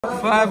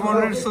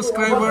500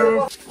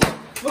 subscriber.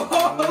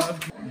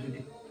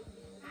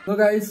 Hello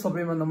guys,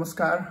 सबैमा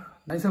नमस्कार।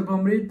 नाइसब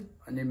अमृत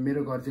अनि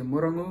मेरो घर चाहिँ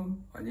मोरङ हो।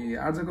 अनि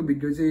आजको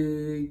भिडियो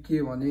चाहिँ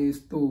के भने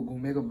यस्तो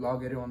घुमेको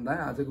ब्लगहरु भन्दा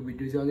आजको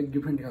भिडियो चाहिँ अलिक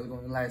डिफरेन्ट खालको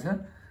हुन लागेछ।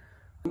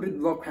 अमृत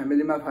ब्लग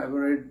फ्यामिलीमा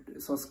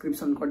 500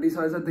 सब्स्क्रिप्सन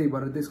कटिसकेछ, त्यही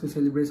भएर त्यसको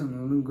सेलिब्रेसन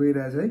हुन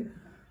गइरहेछ है।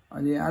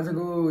 अनि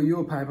आजको यो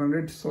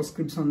 500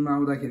 सब्स्क्रिप्सनमा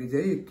आउँदाखेरि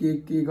चाहिँ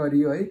के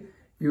गरियो है,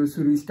 यो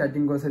सुरु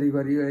स्टार्टिङ कसरी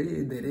गरियो है,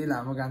 धेरै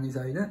लामो कहानी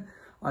छ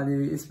हैन।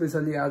 अनि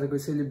स्पेशली आजको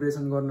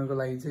सेलिब्रेसन गर्नको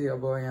लागि चाहिँ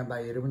अब यहाँ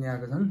भाइहरु पनि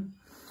आएको छन्,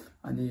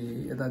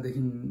 अनि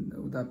यतादेखि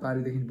उता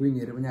पारिदेखि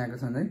बहिनीहरु पनि आएको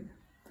छन् है।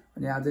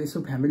 अनि आज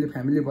यसो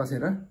फ्यामिली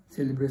बसेर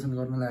सेलिब्रेसन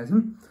गर्न लागेको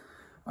छौं।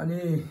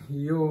 अनि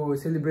यो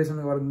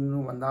सेलिब्रेसन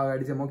गर्नु भन्दा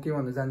अगाडि चाहिँ म के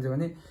भन्न चाहन्छु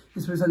भने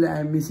specially I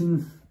am missing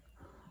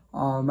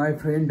my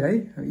friend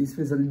है,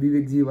 स्पेशली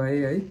विवेक जी भाइ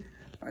है,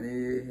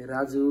 अनि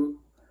राजु,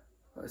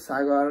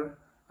 सागर,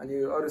 अनि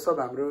अरु सब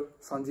हाम्रो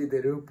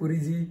सञ्जितहरु,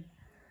 पुरीजी,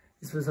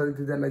 स्पेशली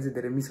तिनीहरुलाई चाहिँ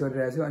धेरै मिस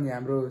गरिरहेको छु। अनि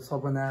हाम्रो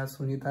सपना,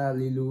 सुनिता,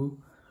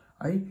 लिलु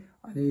है,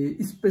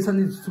 अनि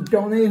स्पेशली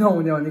छुट्याउनै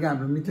नहुने भनेको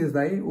हाम्रो मितेश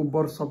दाइ,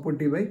 ओभर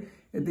सपोर्टिभ है।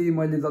 यति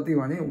मैले जति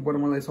भने ओभर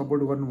मलाई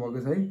सपोर्ट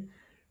गर्नुभएको छ है।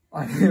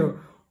 अनि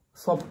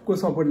सबको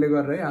सपोर्टले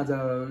गरेर है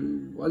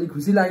आज अलिक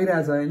खुसी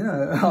लागिरहेछ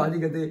हैन।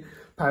 अलिकति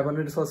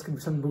 500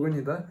 सब्स्क्रिप्सन पुग्यो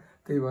नि त,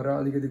 त्यही भएर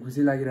अलिकति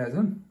खुसी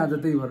लागिरहेछ आज।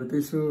 त्यही भएर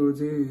त्यसो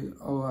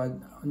चाहिँ अब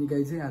अनि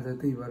गाई चाहिँ आज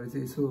त्यही भएर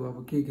चाहिँ यसो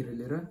अब केकहरु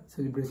लिएर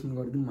सेलिब्रेसन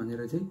गर्दिउँ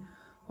भनेर चाहिँ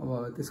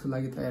अब त्यसको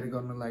लागि तयारी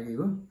गर्न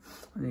लागेको।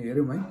 अनि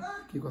हेरौँ है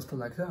के कस्तो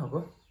लाग्छ।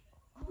 अब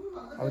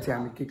चाहिँ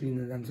हामी केक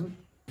लिन जान्छौँ।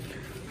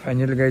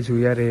 Finally guys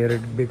we are here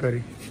at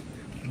bakery.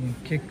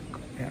 Cake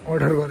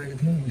order गरेको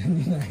थियौँ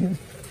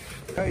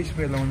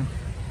स्प्रे लाउनु,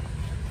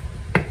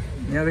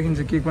 यहाँदेखि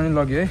चाहिँ केक पनि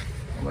लग्यो है।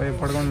 अब यो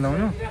पड्काउनु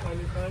लाउनु,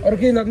 अरू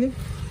केही लाग्ने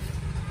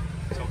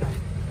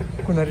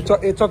कुनहरू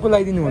चक्कु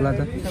लगाइदिनु होला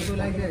त,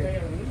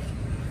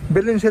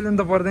 बेलुन सेलुन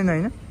त पर्दैन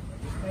होइन।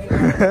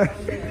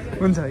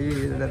 हुन्छ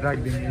यही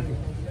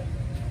राखिदिनु।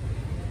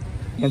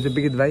 यहाँ चाहिँ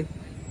विकित भाइ,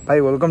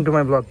 वेलकम टु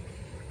माई ब्लग।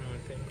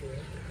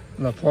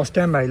 ल फर्स्ट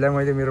टाइम भाइलाई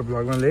मैले मेरो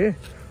ब्लगमा लिएँ।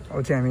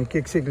 अब चाहिँ हामी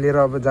केक सेक लिएर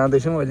अब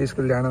जाँदैछौँ। अहिले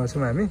स्कुल जान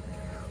छौँ हामी।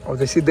 अब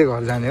चाहिँ सिधै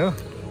घर जाने हो।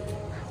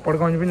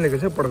 पड्काउने पनि लिएको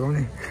छ,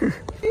 पड्काउने।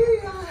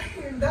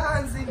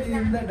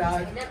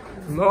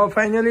 ल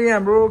फाइनली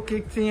हाम्रो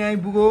केक चाहिँ यहाँ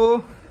आइपुग्यो।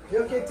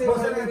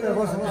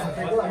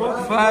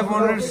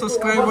 500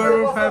 सब्सक्राइबर,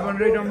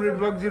 500 अमृत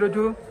ब्लग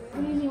 02।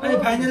 अनि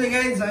फाइनली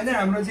गाइज होइन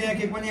हाम्रो चाहिँ यहाँ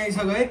केक पनि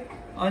आइसक्यो है।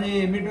 अनि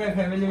मिट माई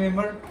फ्यामिली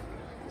मेम्बर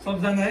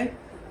सबजना है।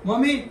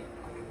 मम्मी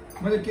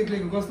मैले केक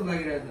लिएको कस्तो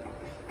लागिरहेछ?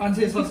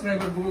 500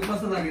 सब्सक्राइबर पुग्यो,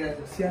 कस्तो लागिरहेछ?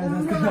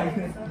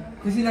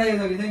 खुसी लागेको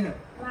छ कि छैन?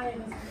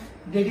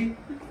 डेडी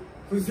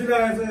खुसी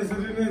लागेछ।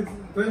 यसरी नै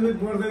दैनिक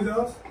बढ्दै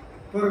जाओस्,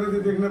 प्रगति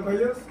देख्न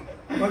पाइयोस्।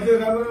 अझै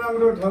राम्रो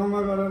राम्रो ठाउँमा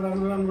गएर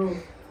राम्रो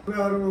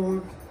कुराहरू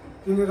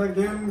किनेर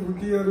ज्ञान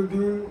बुद्धिहरू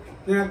दिउँ।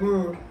 त्यहाँको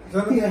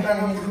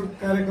जनताका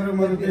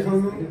कार्यक्रमहरू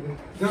देखाउनु,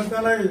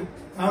 जनतालाई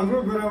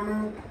आग्रह गराउनु,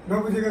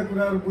 नबुझेका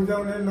कुराहरू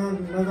बुझाउने,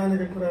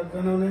 नजानेका कुराहरू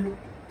जनाउने,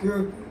 त्यो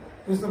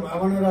त्यस्तो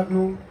भावना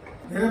राख्नु।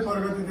 धेरै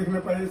प्रगति देख्न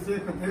पाइएपछि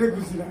धेरै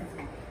खुसी लाग्छ।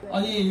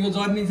 अनि यो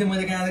जर्नी चाहिँ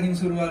मैले कहाँदेखि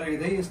सुरु गरेको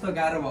थिएँ, यस्तो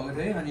गाह्रो भएको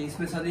थियो। अनि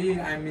specially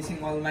I am missing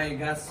all my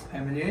गास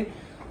फ्यामिली है।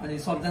 अनि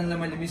सबजनालाई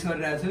मैले मिस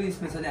गरिरहेको छु,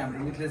 स्पेसली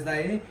हाम्रो मिथिलेश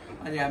दाई है,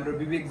 अनि हाम्रो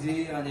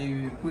विवेकजी,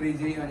 अनि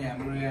पुरीजी, अनि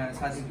हाम्रो यहाँ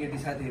साथी केटी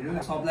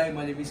साथीहरू सबलाई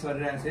मैले मिस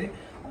गरिरहेको छु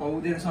है। अब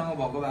उनीहरूसँग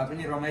भएको भए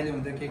पनि रमाइलो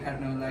हुन्थ्यो केक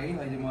काट्नको लागि।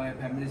 अहिले म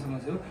फ्यामिलीसँग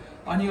छु।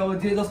 अनि अब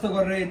जे जस्तो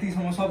गरेर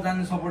यतिसम्म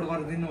सबजनाले सपोर्ट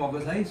गरिदिनु भएको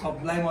छ है,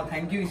 सबलाई म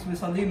थ्याङ्क यू।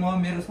 स्पेसली म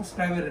मेरो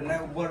सब्सक्राइबरहरूलाई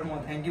ओभर म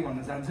थ्याङ्क यू भन्न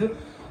चाहन्छु।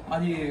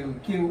 अनि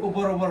के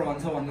ओभर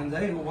भन्छ भन्नुहुन्छ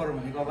है, ओभर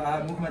भनेको अब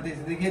मुखमा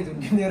त्यसरी के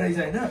झुन्किने रहेछ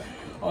होइन।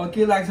 अब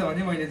के लाग्छ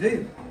भने मैले चाहिँ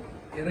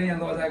हेरेँ यहाँ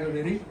लजाएको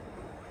फेरि।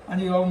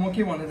 अनि अब म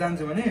के भन्न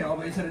चाहन्छु भने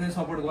अब यसरी नै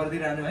सपोर्ट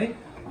गरिदिइरहनु है।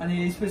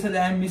 अनि specially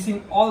I am missing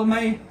all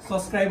my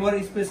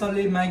subscriber,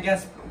 specially my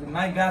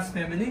गास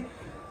फ्यामिली।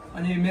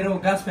 अनि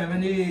मेरो गास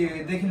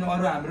फ्यामिलीदेखि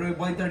अरू हाम्रो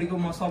बैतडीको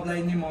म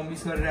सबलाई नै म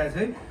मिस गरिरहेको छु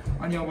है।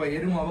 अनि अब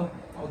हेरौँ अब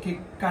केक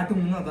काटौँ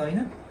न त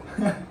होइन।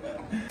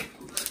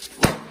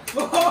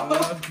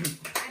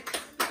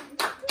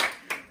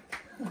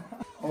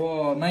 अब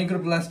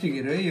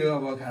माइक्रोप्लास्टिकहरू है यो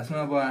अब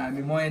खासमा अब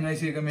हामी म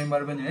एनआइसीको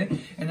मेम्बर पनि है।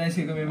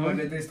 एनआइसीको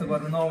मेम्बरले त यस्तो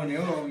गर्नु नहुने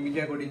हो,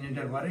 मिडिया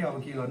कोअर्डिनेटर भएर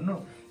अब के गर्नु,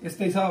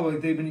 यस्तै छ।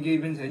 अब त्यही पनि केही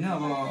पनि छैन।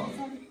 अब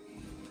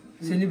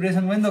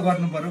सेलिब्रेसन पनि त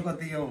गर्नु पर्यो,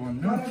 कति हो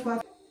भन्नु।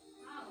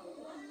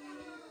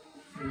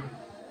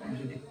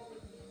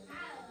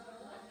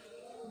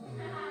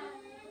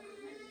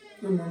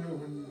 ल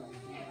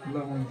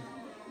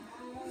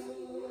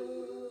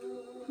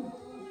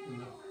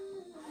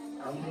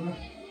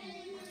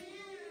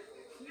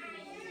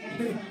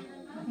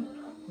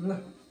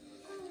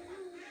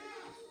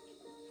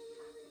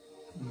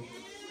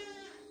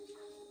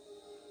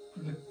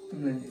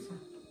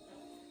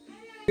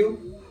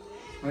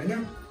होइन।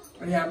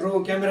 अनि हाम्रो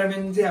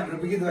क्यामेराम्यान चाहिँ हाम्रो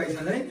विकित भाइ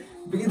छन् है।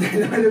 विकित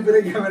भाइलाई मैले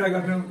पुरै क्यामेरा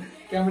गर्नु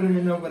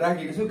क्यामेराम्यानमा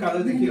राखेको छु।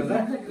 कालो देखियो होला,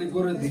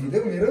 गोरो देखिँदै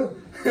मेरो।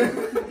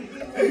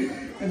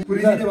 अनि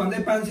पुरीजीले भन्दै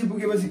 500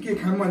 पुगेपछि के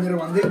खाम भनेर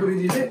भन्दै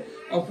पुरीजीले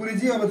अब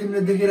पुरीजी अब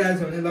तिमीले देखिरहेछ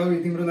भने ल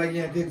तिम्रो लागि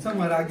यहाँ केक छ म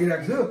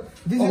राखिराख्छु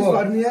दिस इज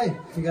फर मी है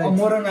अब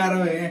मरङ आएर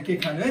यहाँ केक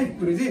खानु है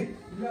पुरीजी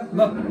ल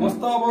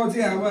हस्त अब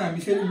चाहिँ अब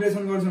हामी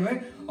सेलिब्रेसन गर्छौँ है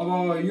अब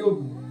यो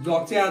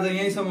भ्लग चाहिँ आज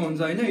यहीँसम्म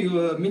हुन्छ होइन यो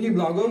मिनी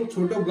भ्लग हो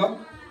छोटो भ्लग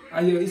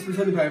अहिले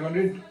स्पेसली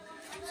 500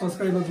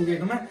 सब्सक्राइबर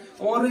पुगेकोमा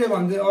अरूले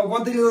भन्दै अब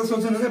कतिले त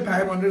सोच्नु हुन्छ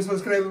 500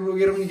 सब्सक्राइबर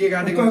पुगेर पनि के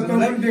काटेको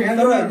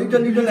हुन्छ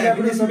लिटल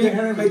ह्याप्पिनेस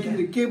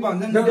के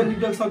भन्छ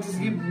little success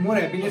give more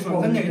happiness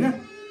भन्छ नि होइन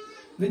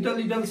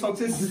little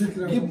success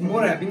give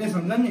more happiness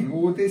भन्छ नि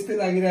हो त्यस्तै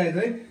लागिरहेको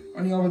है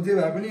अनि अब जे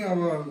भए पनि अब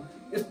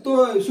यस्तो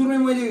सुरुमै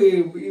मैले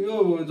यो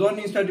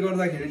जर्नी स्टार्ट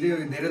गर्दाखेरि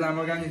चाहिँ धेरै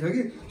लामो कहानी छ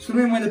कि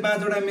सुरुमै मैले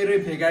 5 वटा मेरै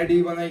फेक आइडी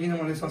बनाइकन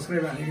मैले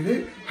सब्सक्राइब हालेको थिएँ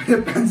अनि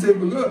 500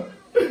 पुग्यो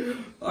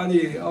अनि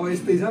अब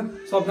यस्तै छ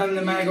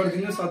सबजनाले माया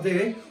गरिदिनु सधैँ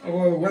है अब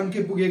 1K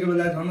पुगेको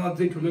बेला झन्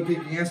अझै ठुलो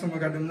केक यहाँसम्म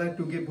काटौँला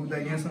 2K पुग्दा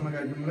यहाँसम्म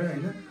काटौँला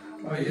होइन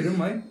अब हेरौँ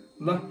है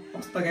ल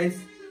हस्त guys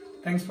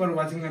thanks for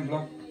watching my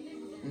blog